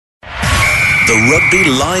The Rugby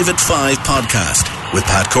Live at 5 podcast with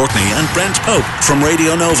Pat Courtney and Brent Pope from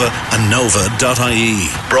Radio Nova and Nova.ie.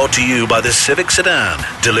 Brought to you by the Civic Sedan,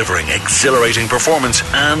 delivering exhilarating performance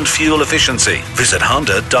and fuel efficiency. Visit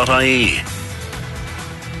Honda.ie.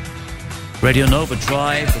 Radio Nova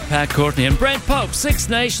Drive with Pat Courtney and Brent Pope. Six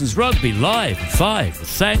Nations Rugby Live at 5.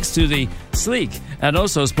 Thanks to the sleek and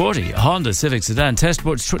also sporty Honda Civic Sedan.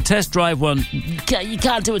 Test drive one. You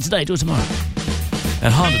can't do it today, do it tomorrow.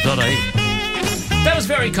 At Honda.ie. That was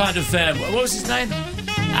very kind of... what was his name?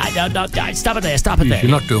 No, stop it there.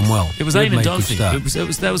 You're not doing well. It was Eamon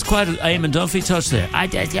Dunphy. That was quite an Eamon Dunphy touch there.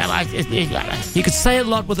 You could say a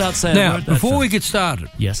lot without saying a word. Now, before we get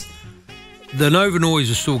started... Yes. The Nova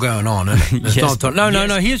noise is still going on, isn't it? Yes.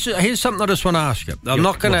 No. Here's something I just want to ask you. I'm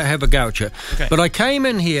not going to have a go at you. Okay. but I came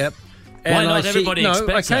in here... Why not? Everybody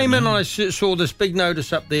expects that. I came in and I saw this big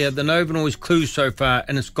notice up there, the Nova noise clues so far,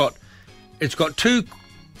 and it's got two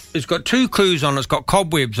clues on it. It's got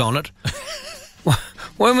cobwebs on it.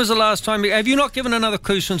 When was the last time... Have you not given another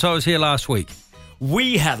clue since I was here last week?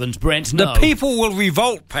 We haven't, Brent, no. The people will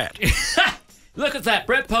revolt, Pat. Look at that.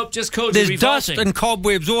 Brent Pope just called There's you revolting. dust and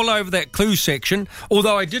cobwebs all over that clue section,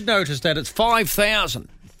 although I did notice that it's 5,000.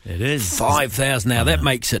 It is. 5,000 now. That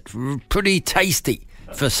makes it pretty tasty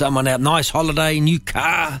for someone out. Nice holiday, new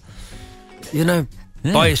car.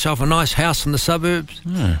 Buy yourself a nice house in the suburbs.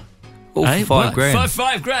 Yeah. All for $5,000.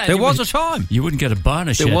 $5,000. There was a time. You wouldn't get a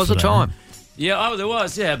barn shed. There was a time. Yeah, there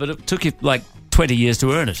was, but it took you like 20 years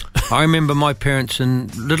to earn it. I remember my parents in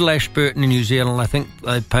Little Ashburton in New Zealand, I think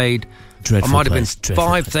they paid... Dreadful I might have been place.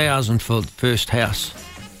 5,000 for the first house.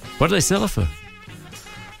 What did they sell it for?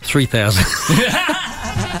 3,000.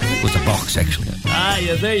 It was a box, actually.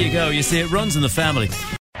 There you go. You see, it runs in the family.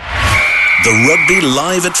 The Rugby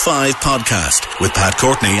Live at 5 podcast with Pat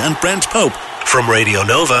Courtney and Brent Pope from Radio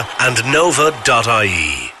Nova and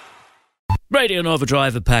Nova.ie. Radio Nova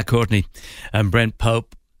Drive with Pat Courtney and Brent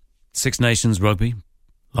Pope. Six Nations Rugby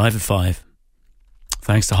Live at 5.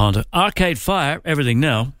 Thanks to Honda. Arcade Fire, everything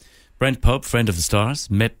now. Brent Pope, friend of the stars,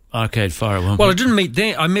 met Arcade Fire at one point. Well, I didn't meet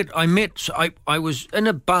there. I was in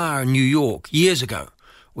a bar in New York years ago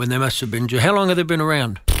when they must have been... How long have they been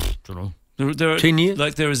around? Don't know. They're 10 years?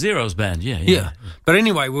 Like they're a Zeros band, yeah. But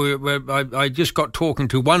anyway, I just got talking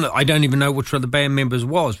to one. I don't even know which one of the band members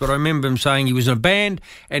was, but I remember him saying he was in a band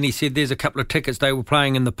and he said there's a couple of tickets they were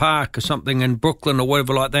playing in the park or something in Brooklyn or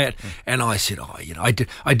whatever like that. And I said, I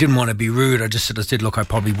didn't want to be rude. I just sort of said, look, I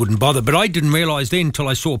probably wouldn't bother. But I didn't realise then until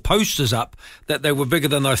I saw posters up that they were bigger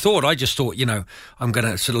than I thought. I just thought, I'm going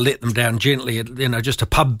to sort of let them down gently, just a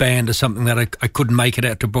pub band or something that I couldn't make it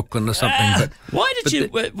out to Brooklyn or something.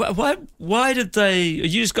 Why did they...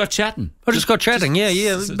 You just got chatting? I just got chatting, yeah.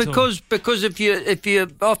 Because if you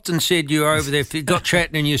often said you were over there, if you got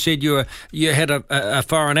chatting and you said you had a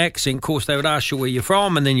foreign accent, of course they would ask you where you're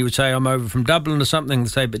from, and then you would say I'm over from Dublin or something, and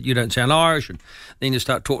say but you don't sound Irish, and then you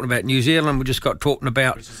start talking about New Zealand. We just got talking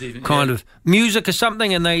about of music or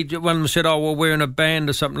something, and one of them said, oh well, we're in a band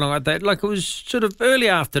or something like that. Like it was sort of early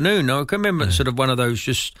afternoon. I can remember it's sort of one of those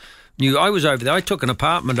just new. I was over there. I took an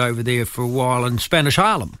apartment over there for a while in Spanish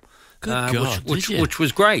Harlem. Which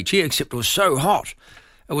was great, except it was so hot.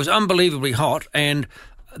 It was unbelievably hot, and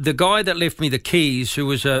the guy that left me the keys, who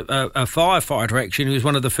was a firefighter actually, who was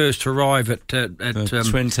one of the first to arrive at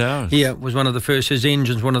Twin Towers. Yeah, was one of the first. His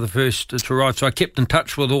engine's one of the first to arrive. So I kept in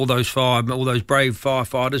touch with all those brave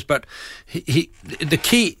firefighters. But he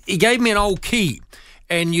gave me an old key.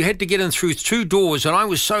 And you had to get in through two doors, and I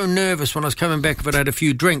was so nervous when I was coming back if I'd had a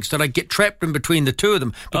few drinks that I'd get trapped in between the two of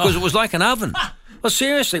them because it was like an oven. Well,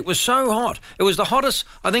 seriously, it was so hot. It was the hottest,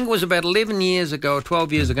 I think it was about 11 years ago or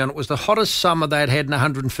 12 years ago, and it was the hottest summer they'd had in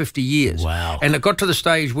 150 years. Wow. And it got to the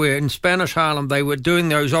stage where in Spanish Harlem they were doing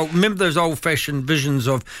remember those old-fashioned visions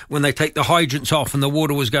of when they take the hydrants off and the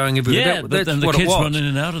water was going everywhere? Yeah, that's and the what kids it was. running in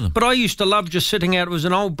and out of them. But I used to love just sitting out. It was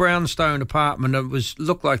an old brownstone apartment. It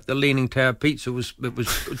looked like the Leaning Tower Pizza. It was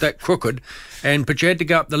that crooked. But you had to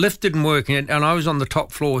go up. The lift didn't work, and I was on the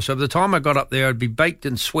top floor. So by the time I got up there, I'd be baked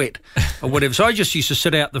in sweat or whatever. So I just used to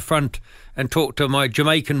sit out the front and talk to my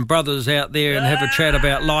Jamaican brothers out there and have a chat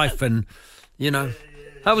about life. And,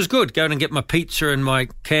 that was good. Go and get my pizza and my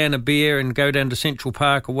can of beer and go down to Central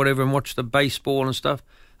Park or whatever and watch the baseball and stuff.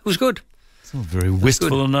 It was good. It's all very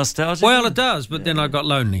wistful and nostalgic. Well, it does, but then I got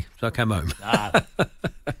lonely, so I came home.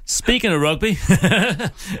 Speaking of rugby,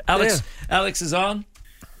 Alex is on.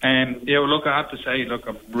 Well, look, I have to say,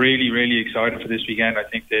 I'm really, really excited for this weekend. I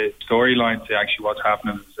think the storyline to actually what's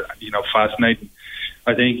happening is, fascinating.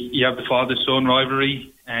 I think you have the father-son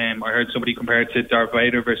rivalry. I heard somebody compare it to Darth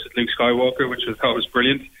Vader versus Luke Skywalker, which I thought was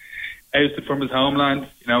brilliant. Ousted from his homeland,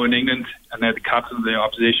 in England, and now the captain of the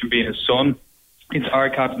opposition being his son. it's our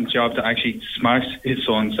captain's job to actually smash his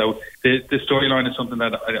son. So the storyline is something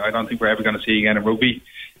that I don't think we're ever going to see again in rugby.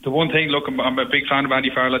 The one thing, look, I'm a big fan of Andy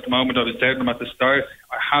Farrell at the moment. I was doubting him at the start.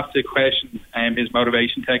 I have to question his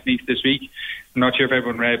motivation techniques this week. I'm not sure if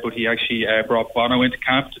everyone read, but he actually brought Bono into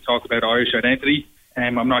camp to talk about Irish identity.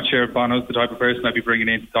 I'm not sure if Bono's the type of person I'd be bringing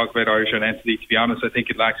in to talk about Irish identity. To be honest, I think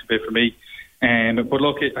it lacks a bit for me. But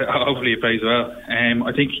look, hopefully it plays well.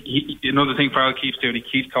 I think another thing Farrell keeps doing, he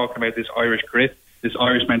keeps talking about this Irish grit, this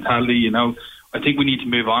Irish mentality, you know. I think we need to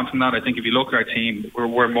move on from that. I think if you look at our team,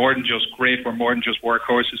 we're more than just grit, we're more than just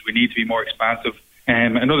workhorses. We need to be more expansive.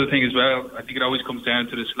 Another thing as well, I think it always comes down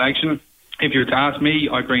to the selection. If you were to ask me,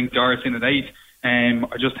 I'd bring Doris in at 8.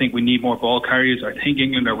 I just think we need more ball carriers. I think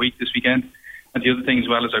England are weak this weekend. And the other thing as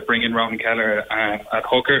well is I bring in Rowan Keller at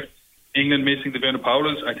hooker. England missing the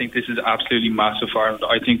Vunipolas, I think this is absolutely massive for them.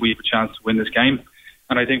 I think we have a chance to win this game.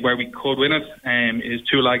 And I think where we could win it is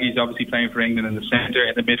two laggies obviously playing for England in the centre,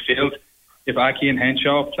 in the midfield. If Aki and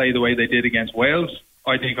Henshaw play the way they did against Wales,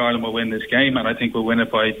 I think Ireland will win this game, and I think we'll win it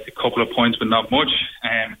by a couple of points, but not much.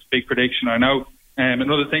 It's a big prediction, I know.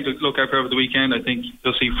 Another thing to look out for over the weekend, I think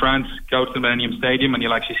you'll see France go to the Millennium Stadium, and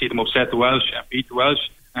you'll actually see them upset the Welsh and beat the Welsh.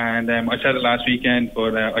 And I said it last weekend,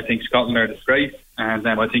 but I think Scotland are a disgrace, and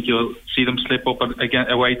I think you'll see them slip up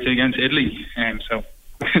away against Italy. So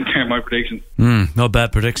they're my predictions. Not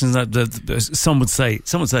bad predictions. Some would say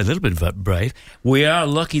a little bit brave. We are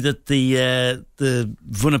lucky that the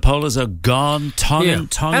Vunipolas are gone. Tongan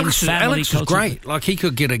family Alex is great. Like he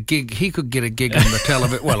could get a gig. He could get a gig on the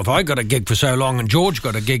television. Well, if I got a gig for so long and George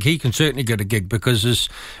got a gig, he can certainly get a gig because his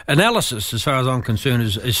analysis, as far as I'm concerned,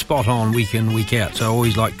 is spot on week in, week out. So I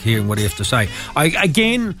always like hearing what he has to say. I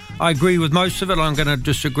agree with most of it. I'm going to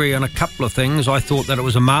disagree on a couple of things. I thought that it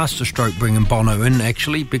was a masterstroke bringing Bono in,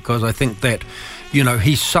 actually, because I think that, you know,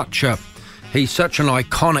 he's such an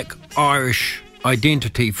iconic Irish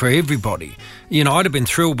identity for everybody. You know, I'd have been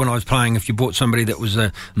thrilled when I was playing if you brought somebody that was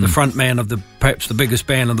the front man of perhaps the biggest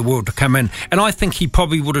band in the world to come in. And I think he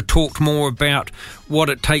probably would have talked more about what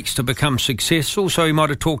it takes to become successful. So he might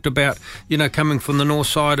have talked about, you know, coming from the north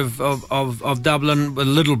side of Dublin, a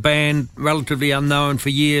little band, relatively unknown for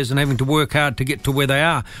years, and having to work hard to get to where they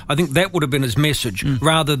are. I think that would have been his message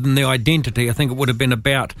rather than the identity. I think it would have been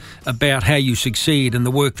about how you succeed and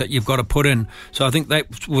the work that you've got to put in. So I think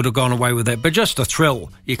that would have gone away with that. But just a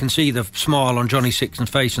thrill. You can see the smile on Johnny Sexton's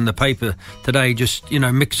face in the paper today, just, you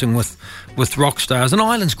know, mixing with rock stars. And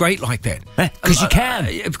Ireland's great like that. Because you can.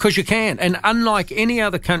 Because you can. And unlike any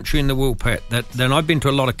other country in the world, Pat, then I've been to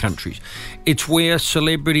a lot of countries, it's where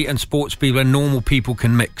celebrity and sports people and normal people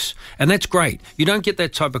can mix. And that's great. You don't get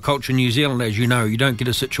that type of culture in New Zealand, as you know. You don't get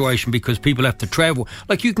a situation because people have to travel.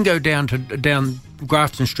 Like, you can go down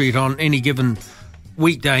Grafton Street on any given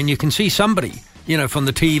weekday and you can see somebody, you know, from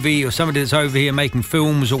the TV or somebody that's over here making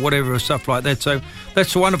films or whatever or stuff like that. So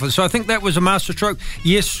that's wonderful. So I think that was a masterstroke.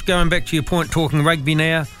 Yes, going back to your point, talking rugby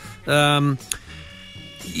now,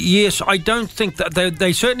 yes, I don't think that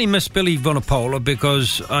they certainly miss Billy Vunipola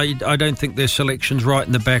because I don't think their selection's right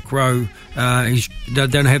in the back row. They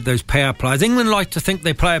don't have those power players. England like to think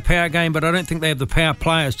they play a power game, but I don't think they have the power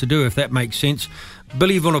players to do, if that makes sense.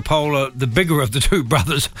 Billy Vunipola, the bigger of the two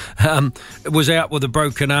brothers, was out with a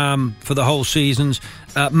broken arm for the whole seasons.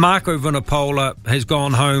 Marco Vunipola has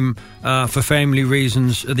gone home for family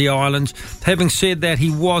reasons, the islands. Having said that, he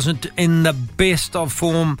wasn't in the best of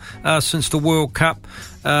form since the World Cup.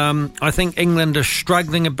 I think England are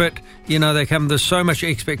struggling a bit. You know, there's so much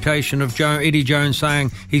expectation of Eddie Jones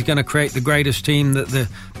saying he's going to create the greatest team that the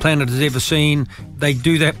planet has ever seen. They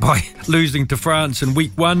do that by losing to France in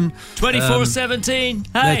week 1. 24-17. Hey,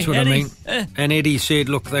 that's what Eddie. I mean. And Eddie said,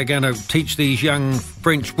 look, they're going to teach these young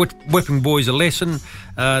French whipping boys a lesson.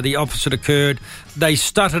 The opposite occurred. They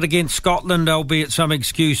stuttered against Scotland, albeit some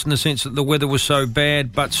excuse in the sense that the weather was so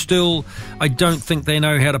bad, but still, I don't think they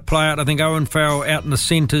know how to play it. I think Owen Farrell out in the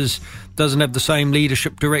centres doesn't have the same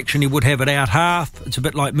leadership direction he would have at out half. It's a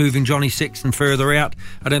bit like moving Johnny Sexton further out.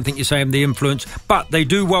 I don't think you say him the influence, but they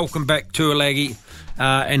do welcome back Tuilagi,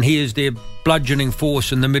 and he is their bludgeoning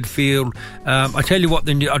force in the midfield. I'll tell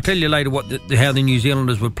you later how the New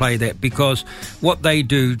Zealanders would play that, because what they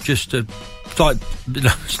do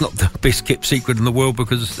it's not the best kept secret in the world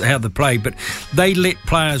because it's how they play, but they let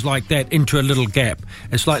players like that into a little gap.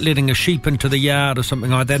 It's like letting a sheep into the yard or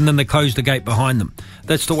something like that, and then they close the gate behind them.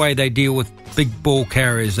 That's the way they deal with big ball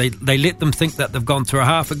carriers. They let them think that they've gone through a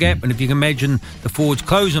half a gap, and if you can imagine the forwards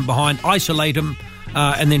closing behind, isolate them,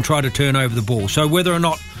 and then try to turn over the ball. So whether or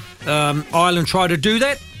not Ireland try to do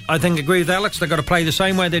that, I think I agree with Alex. They've got to play the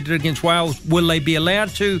same way they did against Wales. Will they be allowed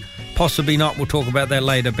to? possibly not. We'll talk about that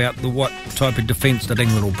later, about what type of defence that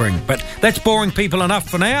England will bring. But that's boring people enough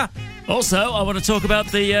for now. Also, I want to talk about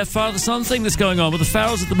the father-son thing that's going on with the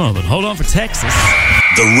Farrells at the moment. Hold on for Texas.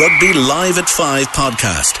 The Rugby Live at 5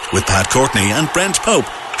 podcast with Pat Courtney and Brent Pope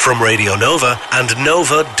from Radio Nova and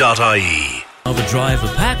Nova.ie. Nova Drive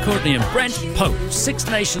with Pat Courtney and Brent Pope. Six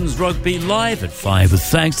Nations Rugby Live at 5 with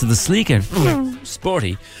thanks to the sleek and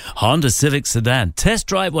sporty Honda Civic Sedan. Test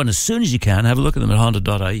drive one as soon as you can. Have a look at them at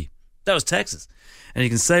Honda.ie. That was Texas. And you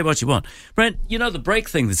can say what you want. Brent, you know the break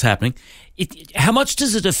thing that's happening. How much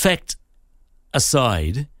does it affect a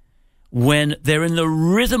side when they're in the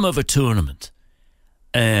rhythm of a tournament,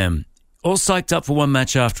 all psyched up for one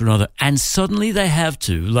match after another, and suddenly they have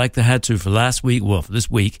to, like they had to for last week, well, for this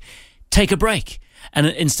week, take a break. And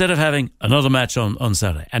instead of having another match on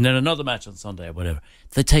Saturday and then another match on Sunday or whatever,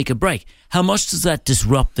 they take a break. How much does that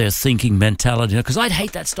disrupt their thinking mentality? Because I'd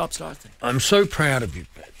hate that stop-start thing. I'm so proud of you,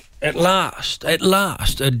 Pat. At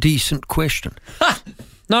last, a decent question.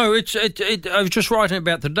 No, I was just writing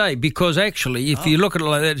about today because actually, if you look at it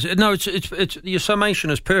like that, it's your summation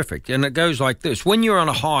is perfect, and it goes like this: when you're on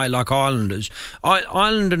a high like Ireland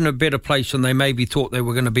are in a better place than they maybe thought they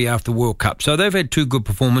were going to be after the World Cup. So they've had two good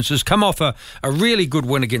performances, come off a really good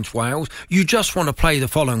win against Wales. You just want to play the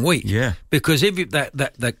following week, because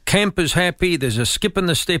the camp is happy. There's a skip in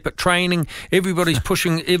the step at training. Everybody's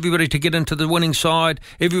pushing everybody to get into the winning side.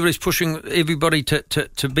 Everybody's pushing everybody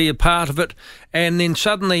to be a part of it, and then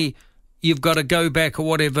suddenly you've got to go back or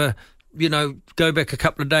whatever, go back a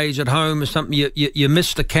couple of days at home or something. You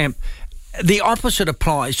miss the camp. The opposite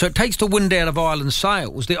applies. So it takes the wind out of Ireland's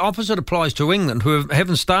sails. The opposite applies to England, who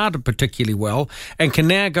haven't started particularly well and can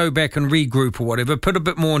now go back and regroup or whatever, put a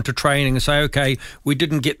bit more into training and say, OK, we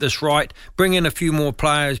didn't get this right, bring in a few more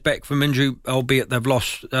players back from injury, albeit they've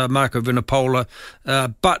lost Marco Vinopola.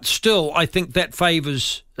 But still, I think that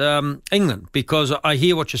favours England, because I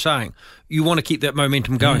hear what you're saying. You want to keep that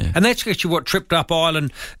momentum going. Yeah. And that's actually what tripped up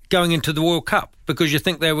Ireland going into the World Cup, because you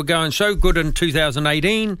think they were going so good in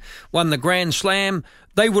 2018, won the Grand Slam.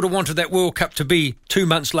 They would have wanted that World Cup to be 2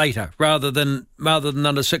 months later rather than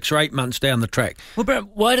under 6 or 8 months down the track. Well,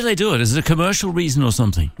 Brent, why do they do it? Is it a commercial reason or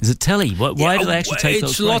something? Is it telly? Why do they actually take those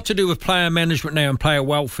breaks? It's a lot to do with player management now and player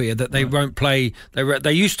welfare, that they won't play.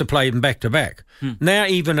 They used to play them back to back. Now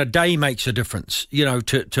even a day makes a difference,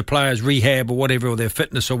 to players' rehab or whatever, or their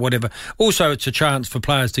fitness or whatever. Also, it's a chance for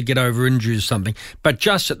players to get over injuries or something. But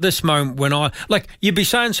just at this moment, when you'd be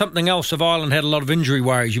saying something else if Ireland had a lot of injury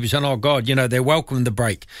worries. You'd be saying, oh God, they're welcoming the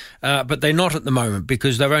break. But they're not at the moment,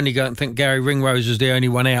 because they're only going to think Gary Ringrose is the only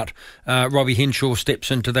one out. Robbie Henshaw steps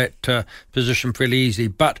into that position pretty easily.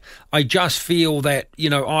 But I just feel that,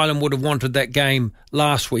 Ireland would have wanted that game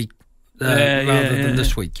last week. Rather than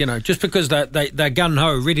this week, just because they're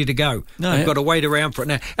gun-ho, ready to go. They've got to wait around for it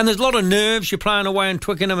now. And there's a lot of nerves. You're playing away and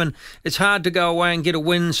twicking them, and it's hard to go away and get a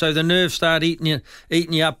win, so the nerves start eating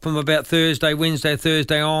you up from about Wednesday,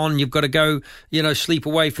 Thursday on. You've got to go, sleep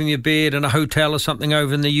away from your bed in a hotel or something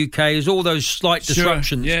over in the UK. There's all those slight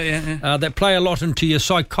disruptions that play a lot into your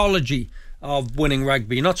psychology of winning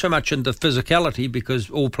rugby, not so much into physicality, because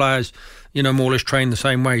all players, more or less train the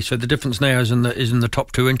same way. So the difference now is in the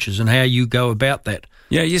top 2 inches and how you go about that.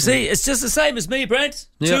 Yeah, you see, it's just the same as me, Brent.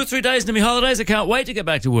 2 or 3 days into my holidays, I can't wait to get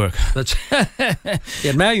back to work. That's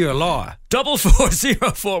now you're a liar.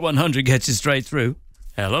 4404100 gets you straight through.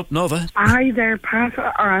 Hello, Nova. Hi there, Pat.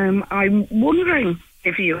 I'm wondering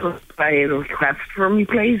if you could play a request for me,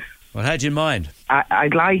 please. What had you in mind?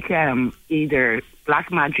 I'd like either Black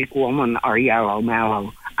Magic Woman or Yellow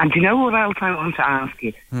Mellow. And do you know what else I want to ask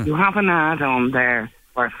you? You have an ad on there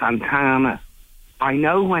for Santana. I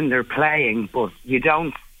know when they're playing, but you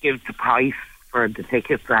don't give the price for the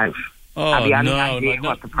tickets out. Oh, have you any idea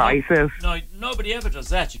what the price is? No, nobody ever does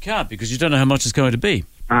that. You can't, because you don't know how much it's going to be.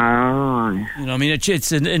 Oh.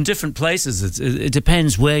 It's in different places. It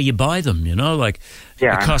depends where you buy them,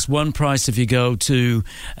 It costs one price if you go to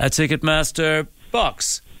a Ticketmaster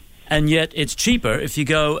box, and yet it's cheaper if you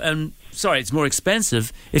go it's more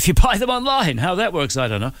expensive if you buy them online. How that works, I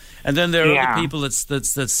don't know. And then there are other people that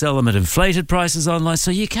sell them at inflated prices online,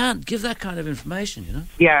 so you can't give that kind of information,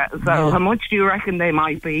 Yeah, so how much do you reckon they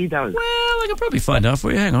might be, though? Well, I can probably find out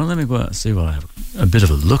for you. Hang on, let me go out and see what I have. A bit of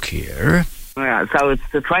a look here. Yeah, so it's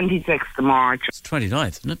the 26th of March. It's the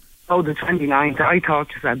 29th, isn't it? Oh, the 29th. I thought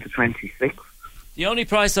you said the 26th. The only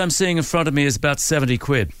price I'm seeing in front of me is about 70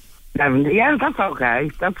 quid. 70? Yeah, that's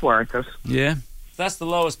okay. That's worth it. Yeah. That's the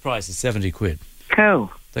lowest price, is 70 quid.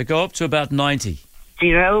 Cool. They go up to about 90. Do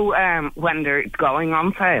you know when they're going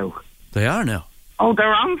on sale? They are now. Oh,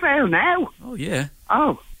 they're on sale now? Oh, yeah.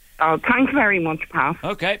 Oh, thank you very much, Pat.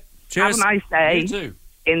 Okay. Cheers. Have a nice day. You too.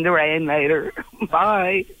 in the rain later.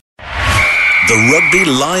 Bye. The Rugby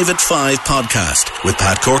Live at 5 podcast with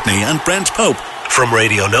Pat Courtney and Brent Pope from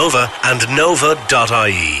Radio Nova and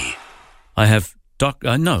Nova.ie. I have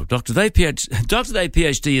Dr. Dave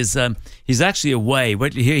PhD is he's actually away.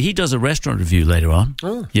 Wait till you hear. He does a restaurant review later on.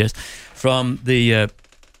 Oh. Yes, from the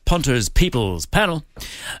Punters People's panel,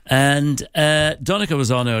 and Donica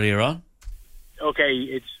was on earlier on.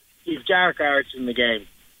 Okay, it's dark arts in the game,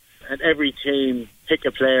 and every team pick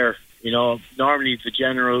a player. You know, normally the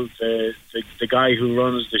general, the guy who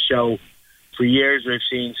runs the show. For years we've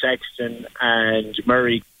seen Sexton and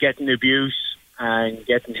Murray getting abuse and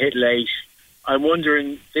getting hit late. I'm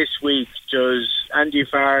wondering this week, does Andy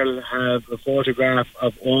Farrell have a photograph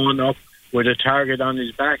of Owen up with a target on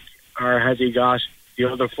his back, or has he got the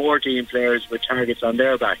other 14 players with targets on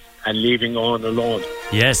their back and leaving Owen alone?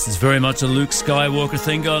 Yes, it's very much a Luke Skywalker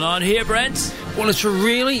thing going on here, Brent. Well, it's a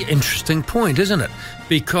really interesting point, isn't it?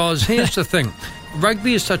 Because here's the thing.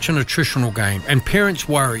 Rugby is such an attritional game, and parents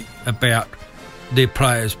worry about their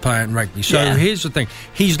players playing rugby. So Here's the thing.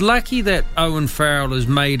 He's lucky that Owen Farrell is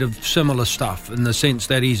made of similar stuff, in the sense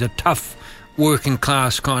that he's a tough, working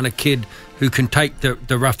class kind of kid who can take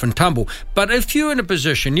the rough and tumble. But if you're in a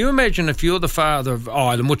position, you imagine if you're the father of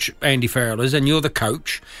Ireland, which Andy Farrell is, and you're the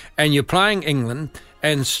coach, and you're playing England,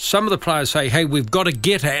 and some of the players say, hey, we've got to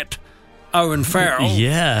get at Owen Farrell,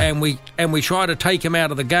 and we try to take him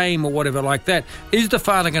out of the game or whatever like that. Is the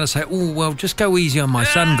father going to say, oh, well, just go easy on my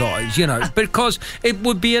son, guys, you know? Because it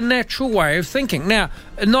would be a natural way of thinking. Now,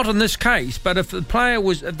 not in this case, but if the player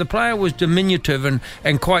was diminutive and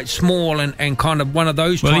quite small and kind of one of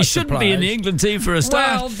those types of players. Well, he shouldn't be in the England team for a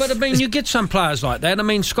start. Well, but I mean, you get some players like that. I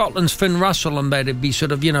mean, Scotland's Finn Russell and that'd be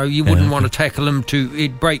sort of, you know, you wouldn't want to tackle him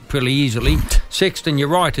he'd break pretty easily. Sexton, you're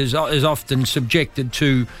right, is often subjected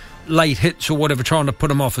to late hits or whatever, trying to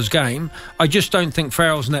put him off his game. I just don't think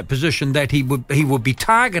Farrell's in that position that he would be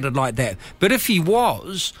targeted like that. But if he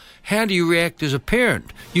was, how do you react as a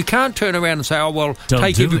parent? You can't turn around and say, oh, well,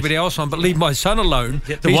 take everybody else on, but leave my son alone.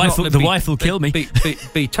 The wife will kill me.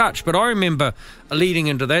 Be touched. But I remember leading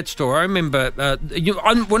into that story, I remember, I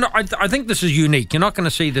think this is unique. You're not going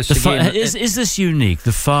to see this again. Is this unique,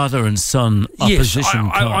 the father and son opposition?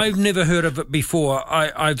 Yes, I've never heard of it before.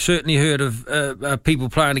 I've certainly heard of people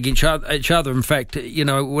playing against each other. In fact, you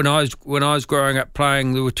know, when I was growing up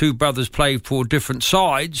playing, there were two brothers played for different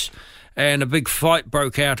sides, and a big fight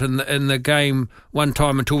broke out in the game one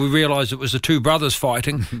time until we realised it was the two brothers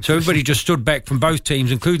fighting. So everybody just stood back from both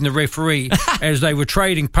teams, including the referee, as they were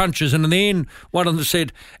trading punches. And in the end, one of them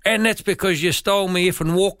said, and that's because you stole me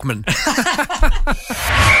effing Walkman.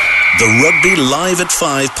 The Rugby Live at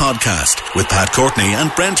 5 podcast with Pat Courtney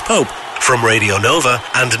and Brent Pope from Radio Nova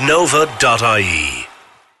and Nova.ie.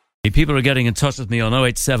 People are getting in touch with me on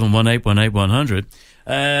 0871818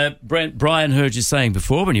 Brent, Brian heard you saying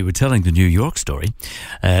before when you were telling the New York story.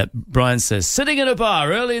 Brian says, sitting in a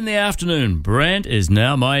bar early in the afternoon, Brent is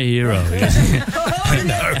now my hero. I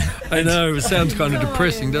know. It sounds kind of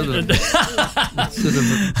depressing, doesn't it?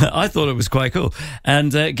 I thought it was quite cool.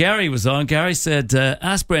 And Gary was on. Gary said,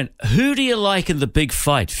 ask Brent, who do you like in the big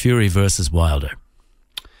fight, Fury versus Wilder?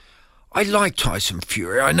 I like Tyson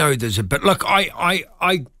Fury. I know there's a bit. Look,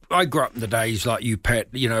 I grew up in the days like you, Pat,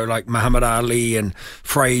 you know, like Muhammad Ali and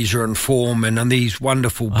Fraser and Foreman and these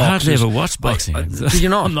wonderful boxers. I hardly ever watched boxing. Did you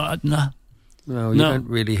not? No. Well, you don't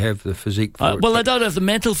really have the physique for it. Well, I don't have the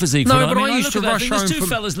mental physique for it. No, but I used to rush home. There's two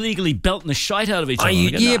fellas legally belting the shite out of each other.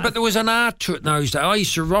 Yeah, but there was an art to it in those days. I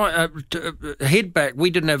used to head back. We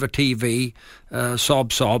didn't have a TV,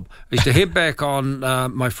 sob. I used to head back on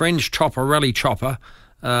my friend's chopper, rally chopper,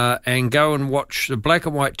 and go and watch the black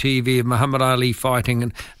and white TV of Muhammad Ali fighting,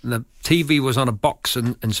 and the TV was on a box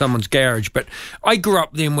in someone's garage. But I grew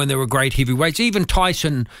up then when there were great heavyweights. Even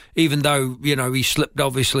Tyson, even though, you know, he slipped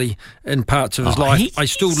obviously in parts of his life, I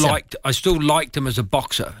still liked him as a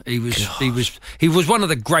boxer. He was one of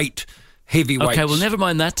the great heavyweights. Okay, well, never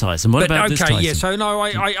mind that Tyson. What about this Tyson? Yeah, so no,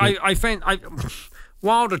 I found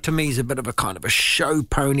Wilder to me is a bit of a kind of a show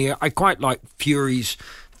pony. I quite like Fury's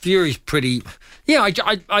pretty. Yeah,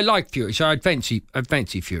 I like Fury, so I'd fancy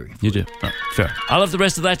Fury. You do? Oh, fair. I'll have the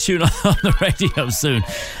rest of that tune on the radio soon.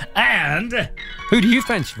 And who do you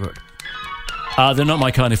fancy for it? They're not my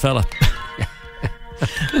kind of fella.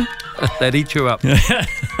 They'd eat you up. Brent,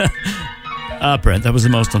 that was the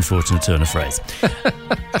most unfortunate turn of phrase.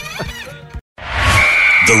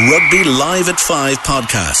 The Rugby Live at 5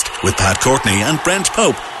 podcast with Pat Courtney and Brent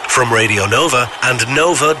Pope from Radio Nova and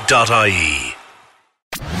Nova.ie.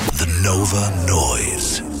 The Nova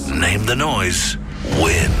Noise. Name the noise,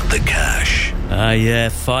 win the cash. Yeah,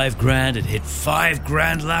 $5,000. It hit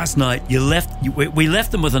 $5,000 last night. We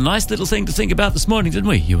left them with a nice little thing to think about this morning, didn't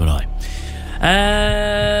we? You and I.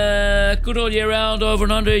 Good all year round, over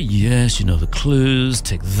and under. Yes, you know the clues.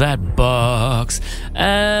 Tick that box.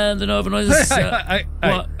 And then overnight.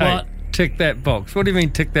 What? Tick that box. What do you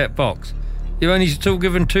mean, tick that box? You've only still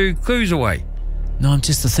given 2 clues away. No,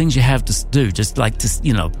 just the things you have to do, just like to,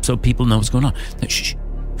 so people know what's going on. Shh.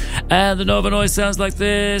 And the Nova noise sounds like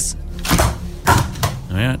this.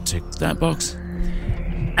 Yeah, tick that box.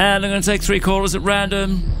 And I'm going to take 3 callers at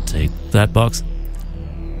random. Tick that box.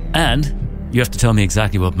 And you have to tell me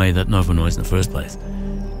exactly what made that Nova noise in the first place.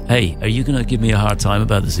 Hey, are you going to give me a hard time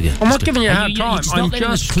about this again? I'm not giving you a hard time. I'm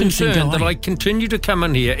just concerned that I continue to come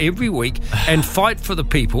in here every week and fight for the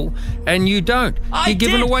people, and you don't. You're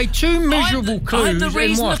giving away 2 miserable clues. I'm the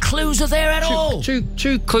reason the clues are there at all.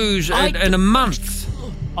 Two clues in a month.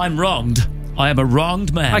 I'm wronged. I am a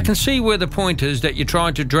wronged man. I can see where the point is, that you're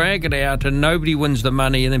trying to drag it out and nobody wins the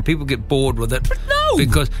money and then people get bored with it. But no!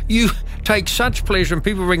 Because you take such pleasure and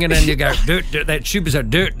people ring it in and you go, that super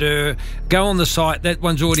a go on the site, that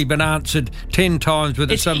one's already been answered 10 times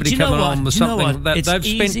with somebody coming on with something that they've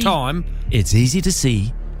spent time. It's easy to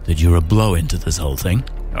see that you're a blow into this whole thing.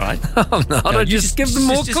 All right. Oh, no, just give them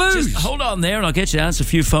more clues. Just hold on there and I'll get you to answer a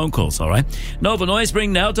few phone calls, all right? Nova Noise,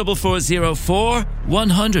 ring now, 4404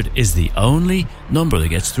 100 is the only number that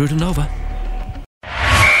gets through to Nova.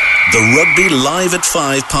 The Rugby Live at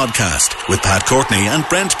 5 podcast with Pat Courtney and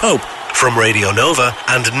Brent Pope from Radio Nova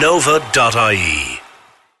and Nova.ie.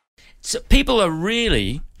 So people are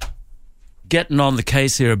really getting on the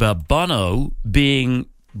case here about Bono being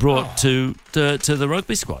brought to the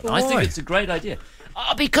rugby squad. Why? I think it's a great idea.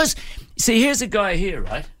 Because, see, here's a guy here,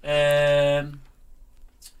 right?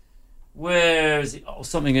 Where is he? Oh,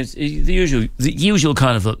 something is the usual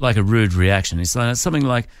kind of like a rude reaction. It's like something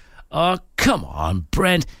like, "Oh, come on,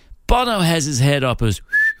 Brent. Bono has his head up as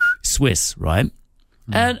Swiss, right?"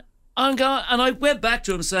 And I went back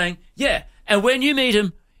to him saying, "Yeah, and when you meet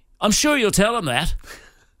him, I'm sure you'll tell him that."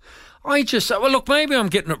 Look, maybe I'm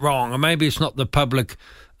getting it wrong, or maybe it's not the public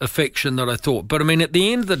affection that I thought. But I mean, at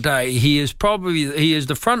the end of the day, he is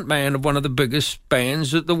the front man of one of the biggest bands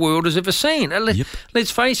that the world has ever seen. Let's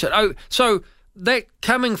face it. Oh, so that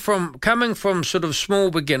coming from sort of small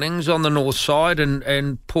beginnings on the north side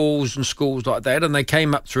and Paul's and schools like that, and they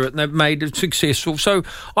came up through it and they've made it successful. So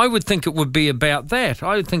I would think it would be about that.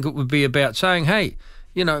 I would think it would be about saying, hey,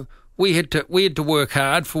 we had to work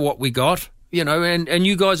hard for what we got. And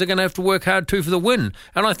you guys are going to have to work hard too for the win.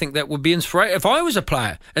 And I think that would be inspiring. If I was a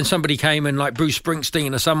player and somebody came in like Bruce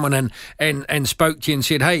Springsteen or someone and spoke to you and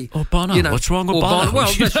said, hey... Or Bono, what's wrong with Bono?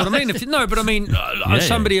 Well, that's what I mean.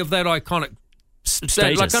 Somebody of that iconic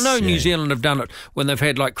status. Like I know New Zealand have done it when they've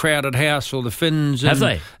had like Crowded House or the Finns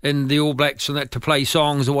and the All Blacks and that to play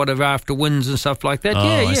songs or whatever after wins and stuff like that.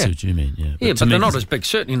 I see what you mean. Yeah, but they're not as big.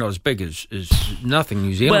 Certainly not as big as nothing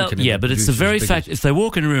New Zealand can. Yeah, but it's the very fact if they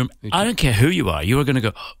walk in a room, I don't care who you are going to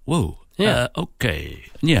go, whoa. Yeah. Okay.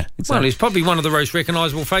 Yeah. Exactly. Well, he's probably one of the most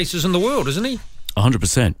recognisable faces in the world, isn't he?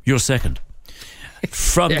 100%. You're second.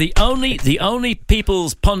 From the only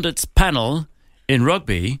People's Pundits panel in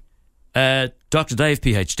rugby. Dr. Dave,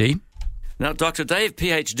 PhD. Now, Dr. Dave,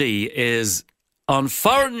 PhD, is on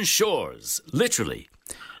foreign shores, literally,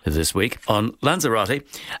 this week, on Lanzarote.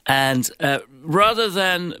 And rather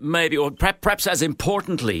than maybe, or perhaps as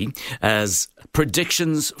importantly as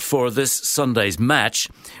predictions for this Sunday's match,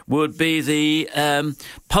 would be the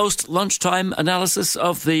post-lunchtime analysis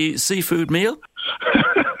of the seafood meal.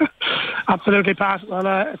 Absolutely, Pat. Well,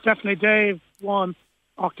 it's definitely Dave 1.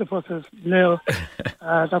 Octopuses 0.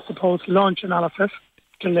 That's the post-lunch analysis.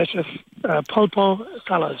 Delicious pulpo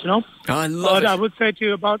salad, I love it. I would say to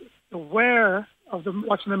you about the where of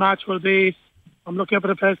watching the match will be, I'm looking up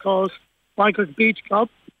at a place called Bikers Beach Club.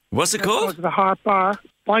 What's it called? The Harp Bar.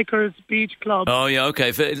 Bikers Beach Club. Oh, yeah, okay.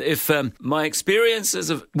 If my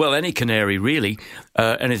experiences of, any canary really,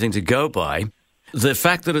 anything to go by, the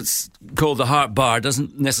fact that it's called the Harp Bar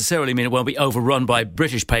doesn't necessarily mean it won't be overrun by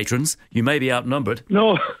British patrons. You may be outnumbered.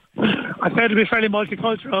 No, I said it'll be fairly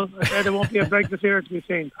multicultural. I said there won't be a Brexit here to be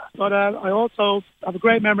seen. But I also have a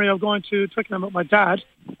great memory of going to Twickenham with my dad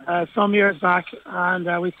some years back,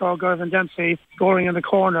 and we saw Gervin Dempsey scoring in the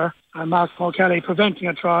corner and Paul Kelly preventing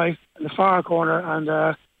a try in the far corner.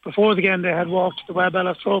 And before the game, they had walked the Webb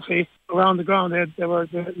Ellis Trophy around the ground. They were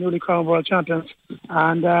the newly crowned world champions,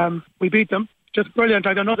 and we beat them. Just brilliant,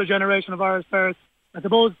 like another generation of Irish players. I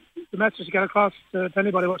suppose the message to get across to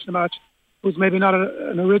anybody watching the match who's maybe not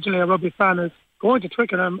originally a rugby fan is going to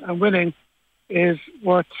Twickenham and winning is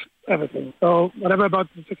worth everything. So whatever about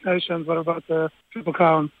the Six Nations, whatever about the Triple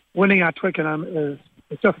Crown, winning at Twickenham is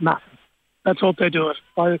just massive. Let's hope they do it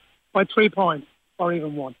by 3 points or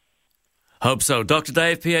even 1. Hope so. Dr.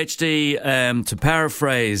 Dave, PhD, to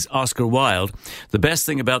paraphrase Oscar Wilde, the best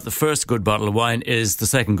thing about the first good bottle of wine is the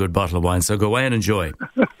second good bottle of wine, so go away and enjoy.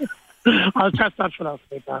 I'll test that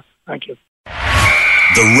philosophy, Pat. Thank you.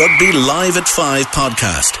 The Rugby Live at 5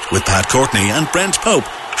 podcast with Pat Courtney and Brent Pope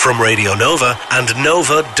from Radio Nova and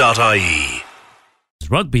Nova.ie.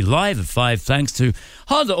 Rugby Live at 5 thanks to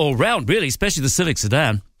Honda all round, really, especially the Civic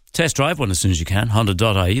Sedan. Test drive one as soon as you can,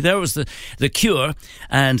 Honda.ie. There was the Cure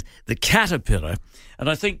and the Caterpillar. And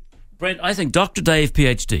I think, Brent, Dr. Dave,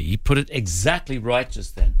 PhD, put it exactly right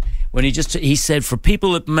just then when he said for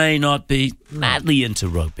people that may not be madly into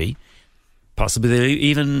rugby, possibly they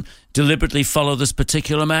even deliberately follow this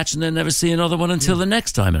particular match and then never see another one until the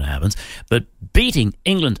next time it happens. But beating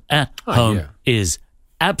England at home is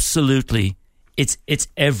absolutely, it's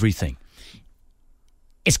everything.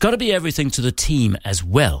 It's got to be everything to the team as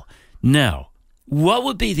well. Now, what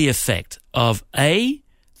would be the effect of A,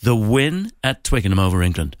 the win at Twickenham over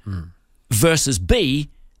England, versus B,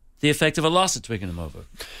 the effect of a loss at Twickenham over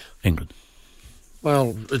England?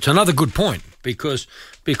 Well, it's another good point because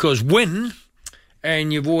win,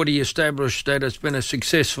 and you've already established that it's been a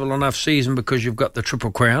successful enough season because you've got the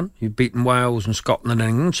Triple Crown. You've beaten Wales and Scotland and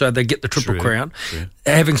England, so they get the Triple Crown. True.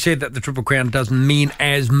 Having said that, the Triple Crown doesn't mean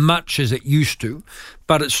as much as it used to,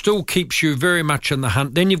 but it still keeps you very much in the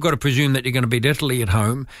hunt. Then you've got to presume that you're going to beat Italy at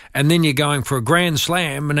home, and then you're going for a Grand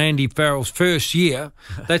Slam in Andy Farrell's first year.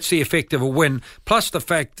 That's the effect of a win, plus the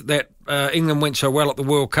fact that England went so well at the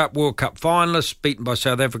World Cup finalists, beaten by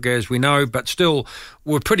South Africa, as we know, but still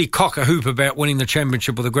were pretty cock-a-hoop about winning the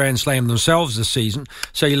championship or the Grand Slam themselves this season.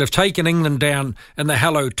 So you'll have taken England down in the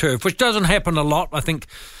hallowed turf, which doesn't happen a lot. I think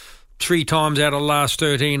 3 times out of the last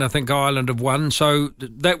 13, I think Ireland have won. So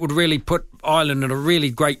that would really put Ireland in a really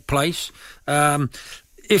great place.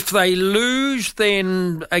 If they lose,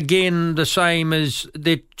 then again, the same as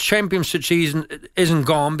their championship season isn't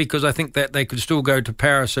gone, because I think that they could still go to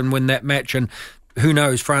Paris and win that match, and who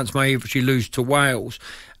knows, France may actually lose to Wales.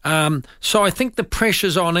 So I think the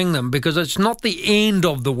pressure's on England, because it's not the end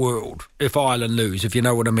of the world if Ireland lose, if you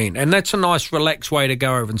know what I mean. And that's a nice, relaxed way to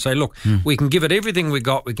go over and say, look, we can give it everything we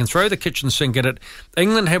got. We can throw the kitchen sink at it.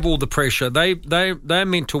 England have all the pressure. They're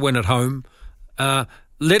meant to win at home.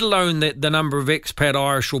 Let alone that the number of expat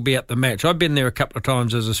Irish will be at the match. I've been there a couple of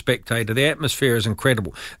times as a spectator. The atmosphere is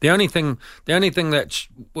incredible. The only thing that's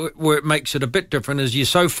where it makes it a bit different is you're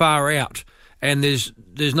so far out, and there's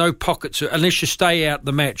no pockets unless you stay out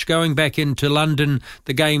the match. Going back into London,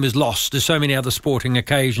 the game is lost. There's so many other sporting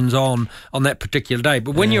occasions on that particular day.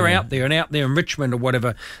 But when you're out there in Richmond or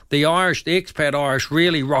whatever, the expat Irish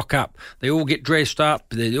really rock up. They all get dressed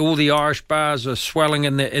up. All the Irish bars are swelling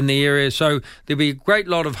in the area. So there'll be a great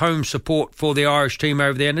lot of home support for the Irish team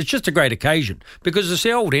over there. And it's just a great occasion because it's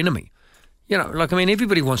the old enemy. You know,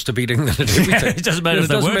 everybody wants to beat England at everything. It doesn't matter if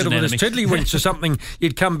they weren't an enemy. Tiddlywinks or something,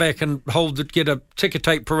 you'd come back and get a ticker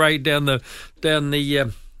tape parade down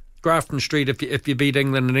the Grafton Street if you beat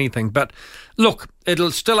England in anything. But look,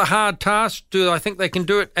 it'll still a hard task. Do I think they can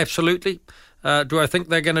do it? Absolutely. Do I think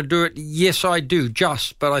they're going to do it? Yes, I do.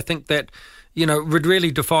 But I think that, would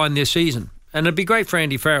really define their season. And it'd be great for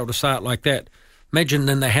Andy Farrell to start like that. Imagine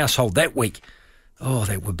in the household that week. Oh,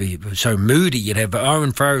 that would be so moody. You'd have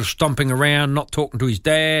Owen Farrell stomping around, not talking to his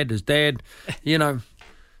dad,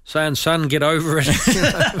 saying, son, get over it.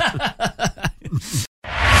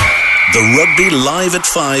 The Rugby Live at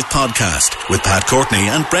 5 podcast with Pat Courtney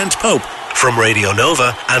and Brent Pope from Radio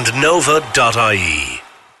Nova and Nova.ie.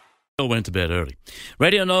 All went to bed early.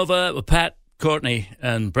 Radio Nova with Pat Courtney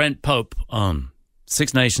and Brent Pope on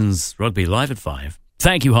Six Nations Rugby Live at 5.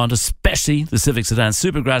 Thank you, Honda, especially the Civic Sedan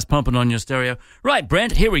Supergrass pumping on your stereo. Right,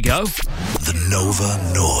 Brent, here we go. The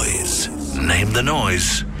Nova Noise. Name the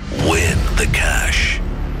noise, win the cash.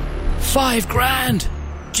 $5,000.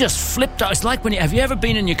 Just flipped out. It's like when have you ever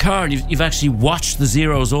been in your car and you've actually watched the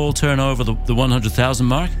zeros all turn over the 100,000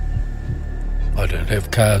 mark? I don't have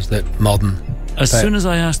cars that modern. As soon as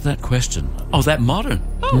I asked that question, that modern?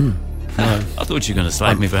 Oh, no. I thought you were going to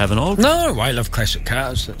slag me for having old. No, I love classic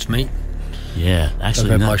cars. That's me. Yeah,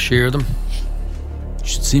 actually, I've had my share of them. You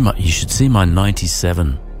should see my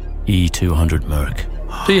 97 E200 Merc.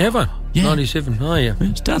 Do you have one? Yeah. 97. Oh, yeah.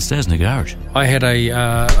 It's downstairs in the garage. I had a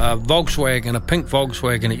Volkswagen, a pink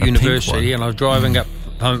Volkswagen at university, and I was driving up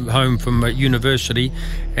home from university,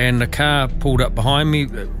 and the car pulled up behind me,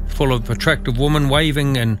 full of attractive women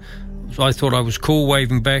waving and So I thought I was cool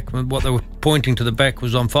waving back when what they were pointing to the back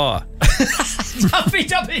was on fire. I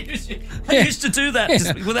used to do that.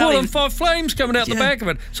 Without even... flames coming out the back of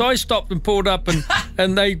it. So I stopped and pulled up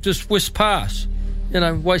and they just whisked past.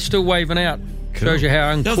 Still waving out. Cool. Shows you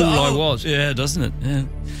how uncool I was. Yeah, doesn't it? Yeah.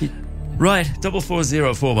 Right,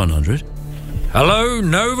 440-4100. Hello,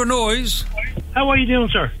 Nova Noise. How are you doing,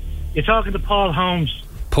 sir? You're talking to Paul Holmes.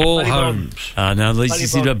 Paul Holmes. Now, at least you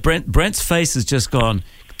see, Brent's face has just gone.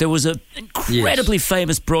 There was an incredibly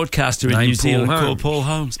famous broadcaster in New Zealand called Paul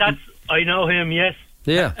Holmes. I know him, yes.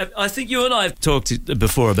 Yeah. I think you and I have talked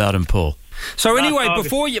before about him, Paul. So anyway,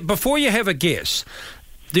 before you have a guess,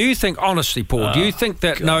 do you think, honestly, Paul, do you think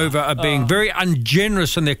that Nova are being very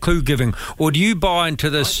ungenerous in their clue giving, or do you buy into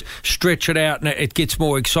this stretch it out and it gets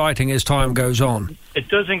more exciting as time goes on? It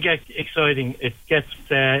doesn't get exciting. It gets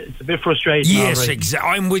it's a bit frustrating. Yes, exactly.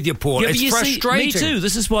 I'm with you, Paul. It's frustrating. See, me too.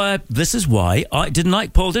 This is why I didn't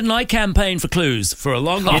I campaign for clues for a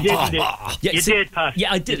long time. You did, Pat.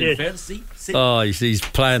 Yeah, I did. You did. See? Oh, he's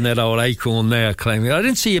playing that old acorn there, claiming. I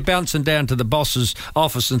didn't see you bouncing down to the boss's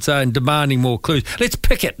office and saying, demanding more clues. Let's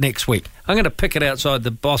pick it next week. I'm going to pick it outside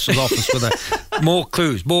the boss's office with more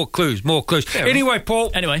clues. Yeah, anyway,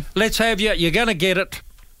 Paul. Let's have you. You're going to get it.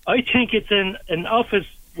 I think it's an office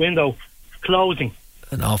window closing.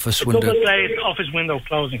 An office window. Double-glazed office window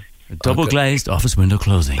closing. A double-glazed office window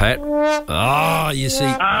closing. Pat? You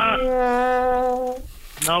see.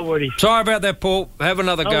 No worries. Sorry about that, Paul. Have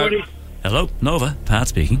another go. Worries. Hello, Nova. Pat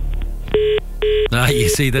speaking. You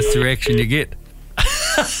see, that's the reaction you get.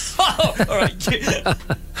 All right.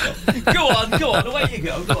 Go on. Away you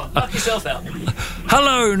go. Go on. Knock yourself out.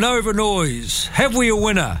 Hello, Nova Noise. Have we a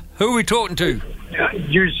winner? Who are we talking to?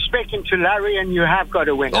 You're speaking to Larry, and you have got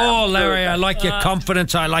a winner. Oh, Larry, I like your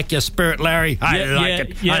confidence. I like your spirit, Larry. I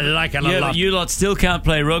like it a lot. You lot still can't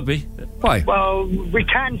play rugby. Why? Well, we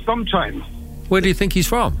can sometimes. Where do you think he's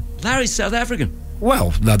from? Larry's South African.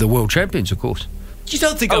 Well, they're the world champions, of course. You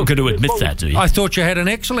don't think I'm going to admit that, do you? I thought you had an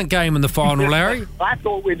excellent game in the final, Larry. I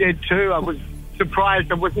thought we did too. I was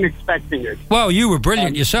surprised. I wasn't expecting it. Well, you were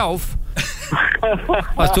brilliant yourself.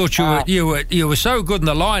 I thought you were so good in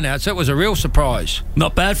the lineouts. That was a real surprise.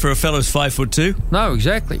 Not bad for a fellow's 5'2". No,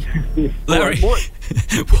 exactly. Larry,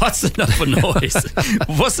 what's the Nova Noise?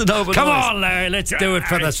 What's the Nova Noise? Come on, Larry, let's do it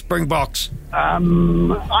for the Springboks.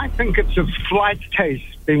 I think it's a flight case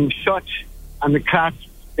being shut and the clasp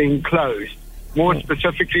being closed. More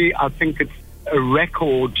specifically, I think it's a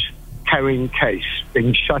record carrying case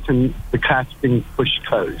being shut and the clasp being pushed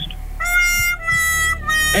closed.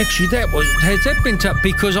 Actually, has that been tough?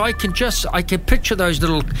 Because I can picture those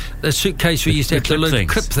little suitcase we used to have the little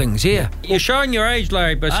clip things. Yeah, you're showing your age,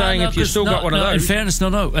 Larry, by saying if you've still got one of those. In fairness,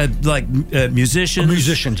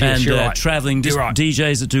 musicians, yes, and travelling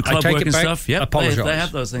DJs that do club work and stuff. Yeah, they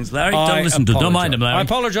have those things. Larry, don't mind them, Larry. I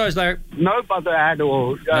apologise, Larry. No bother at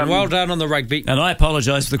all. And well done on the rugby. And I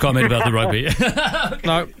apologise for the comment about the rugby. Okay.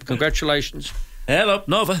 No, congratulations. Hello,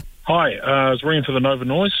 Nova. Hi, I was ringing for the Nova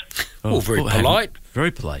Noise. Very polite.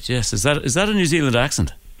 Very polite, yes. Is that a New Zealand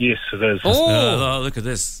accent? Yes, it is. Oh, look at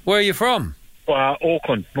this. Where are you from?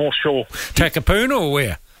 Auckland, North Shore. Takapuna or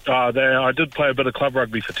where? I did play a bit of club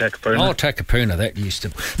rugby for Takapuna. Oh, Takapuna, that used to...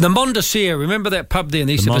 The Mondosea, remember that pub there? And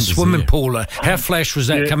they used to have a swimming pool. How flash was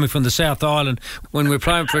that coming from the South Island? When we were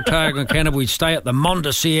playing for Otago and Canada, we'd stay at the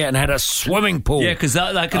Mondosea and had a swimming pool. Yeah, because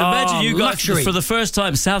I can imagine you guys, for the first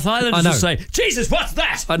time, South Islanders would say, Jesus, what's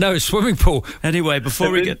that? I know, swimming pool. Anyway, before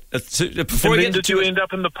we get... Did you end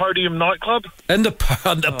up in the Podium nightclub? In the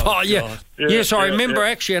yeah. Yes, I remember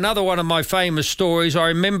actually another one of my famous stories. I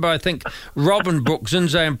remember, I think, Robin Brooks,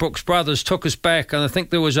 Zinze and Brooks brothers took us back, and I think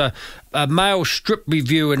there was a male strip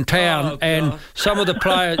review in town, and some of the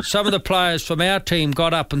players from our team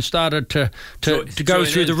got up and started to go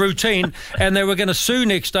through the routine, and they were going to sue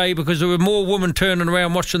next day because there were more women turning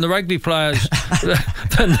around watching the rugby players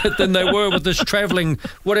than they were with this travelling,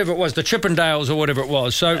 whatever it was, the Chippendales or whatever it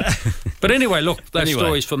was. So, but anyway, look, that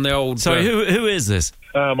story's from the old... Sorry, who is this?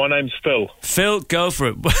 My name's Phil. Phil, go for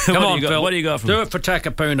it. Come on, Phil. What do you got from Do it for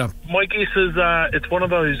Takapuna. My guess is it's one of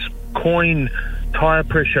those coin tyre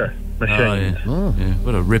pressure machines. Yeah.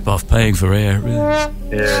 What a rip-off paying for air.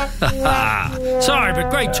 Yeah. Sorry, but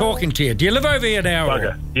great talking to you. Do you live over here now?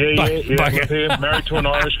 Bugger. Yeah. I live here, married to an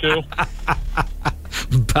Irish girl.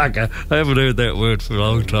 Bugger. I haven't heard that word for a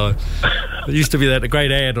long time. It used to be that a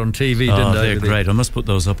great ad on TV, didn't it? They're great. I must put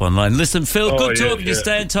those up online. Listen, Phil, good talking to you.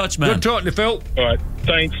 Stay in touch, man. Good talking to you, Phil. All right.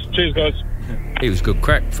 Thanks. Cheers, guys. He was good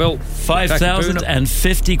crack, Phil.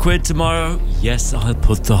 5,050 quid tomorrow. Yes, I'll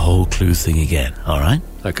put the whole clue thing again. All right?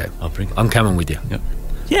 Okay. I'll bring it. I'm coming with you. Yep.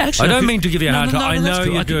 Yeah, actually, I don't mean to give you a hard time. I know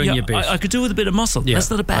cool. you're doing your best. I could do with a bit of muscle. Yeah, that's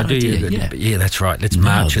not a bad idea. Yeah, that's right. Let's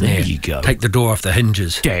march in there. There you go. Take the door off the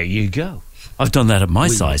hinges. There you go. I've done that at my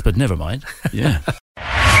size, but never mind. Yeah.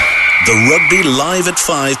 The Rugby Live at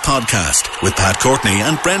 5 podcast with Pat Courtney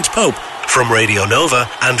and Brent Pope from Radio Nova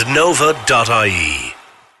and Nova.ie.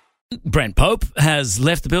 Brent Pope has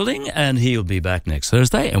left the building and he'll be back next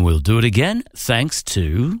Thursday, and we'll do it again thanks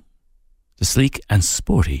to the sleek and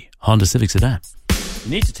sporty Honda Civic Sedan.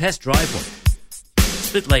 You need to test drive one. It's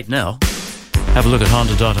a bit late now. Have a look at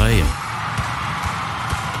Honda.ie.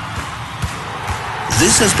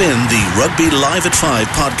 This has been the Rugby Live at 5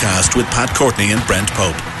 podcast with Pat Courtney and Brent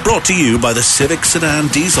Pope. Brought to you by the Civic Sedan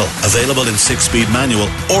Diesel. Available in 6-speed manual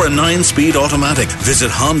or a 9-speed automatic. Visit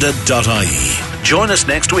Honda.ie. Join us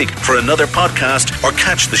next week for another podcast or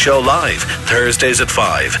catch the show live Thursdays at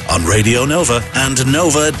 5 on Radio Nova and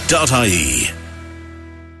Nova.ie.